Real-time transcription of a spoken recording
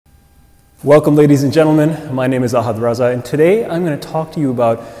Welcome, ladies and gentlemen. My name is Ahad Raza, and today I'm going to talk to you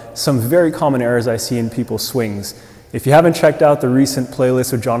about some very common errors I see in people's swings. If you haven't checked out the recent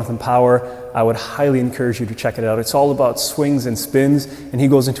playlist with Jonathan Power, I would highly encourage you to check it out. It's all about swings and spins, and he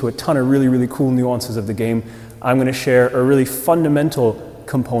goes into a ton of really cool nuances of the game. I'm going to share a really fundamental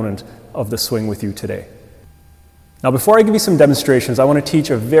component of the swing with you today. Now, before I give you some demonstrations, I want to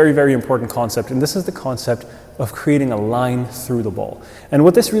teach a very important concept, and this is the concept of creating a line through the ball. And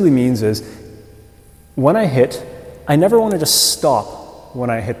what this really means is, when I hit, I never want to just stop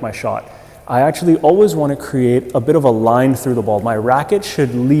when I hit my shot. I actually always want to create a bit of a line through the ball. My racket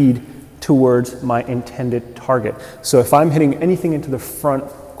should lead towards my intended target. So if I'm hitting anything into the front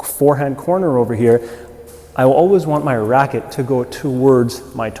forehand corner over here, I will always want my racket to go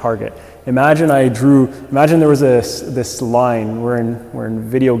towards my target. Imagine there was this line, we're in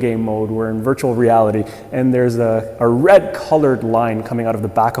video game mode, we're in virtual reality, and there's a red colored line coming out of the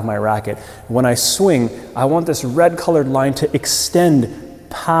back of my racket. When I swing, I want this red colored line to extend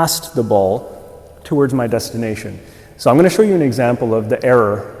past the ball towards my destination. So I'm going to show you an example of the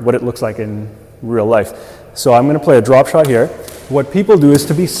error, what it looks like in real life. So I'm going to play a drop shot here. What people do is,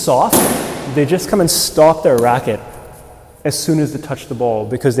 to be soft, they just come and stop their racket as soon as they touch the ball,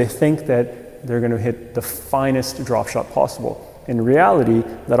 because they think that they're going to hit the finest drop shot possible. In reality,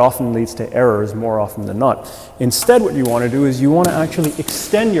 that often leads to errors more often than not. Instead, what you want to do is you want to actually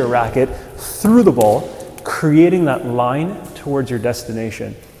extend your racket through the ball, creating that line towards your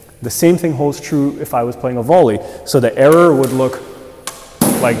destination. The same thing holds true if I was playing a volley. So the error would look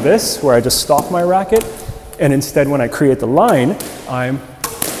like this, where I just stop my racket, and instead when I create the line, I'm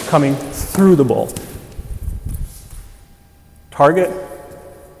coming through the ball. Target,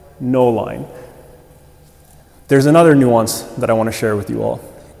 no line. There's another nuance that I want to share with you all,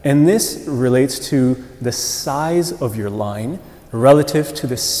 and this relates to the size of your line relative to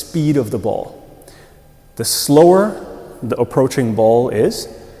the speed of the ball. The slower the approaching ball is,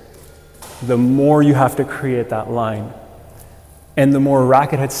 the more you have to create that line, and the more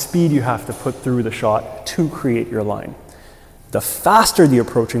racket head speed you have to put through the shot to create your line. The faster the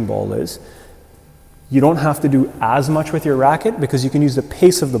approaching ball is, you don't have to do as much with your racket, because you can use the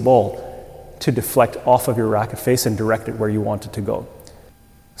pace of the ball to deflect off of your racket face and direct it where you want it to go.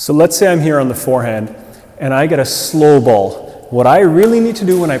 So let's say I'm here on the forehand and I get a slow ball. What I really need to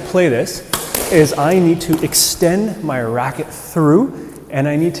do when I play this is I need to extend my racket through, and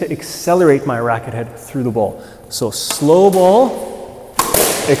I need to accelerate my racket head through the ball. So slow ball,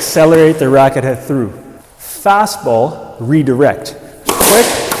 accelerate the racket head through. Fast ball, redirect. Quick,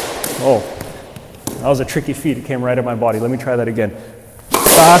 oh. That was a tricky feat. It came right at my body. Let me try that again.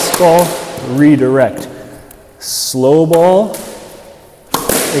 Fastball, redirect. Slow ball,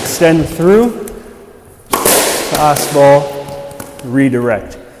 extend through. Fastball,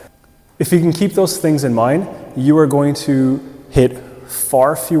 redirect. If you can keep those things in mind, you are going to hit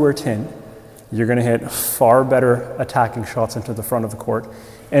far fewer tin. You're going to hit far better attacking shots into the front of the court.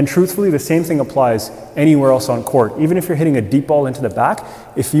 And truthfully, the same thing applies anywhere else on court. Even if you're hitting a deep ball into the back,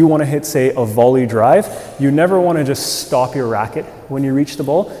 if you want to hit, say, a volley drive, you never want to just stop your racket when you reach the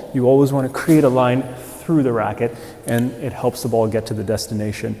ball. You always want to create a line through the racket, and it helps the ball get to the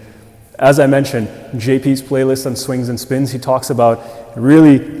destination. As I mentioned, JP's playlist on swings and spins, he talks about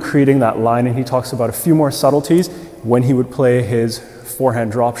really creating that line, and he talks about a few more subtleties when he would play his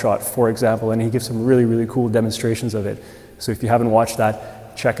forehand drop shot, for example, and he gives some really cool demonstrations of it. So if you haven't watched that,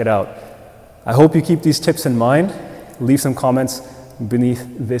 check it out. I hope you keep these tips in mind. Leave some comments beneath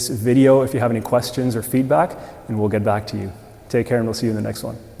this video if you have any questions or feedback, and we'll get back to you. Take care, and we'll see you in the next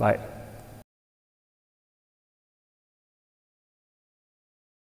one. Bye.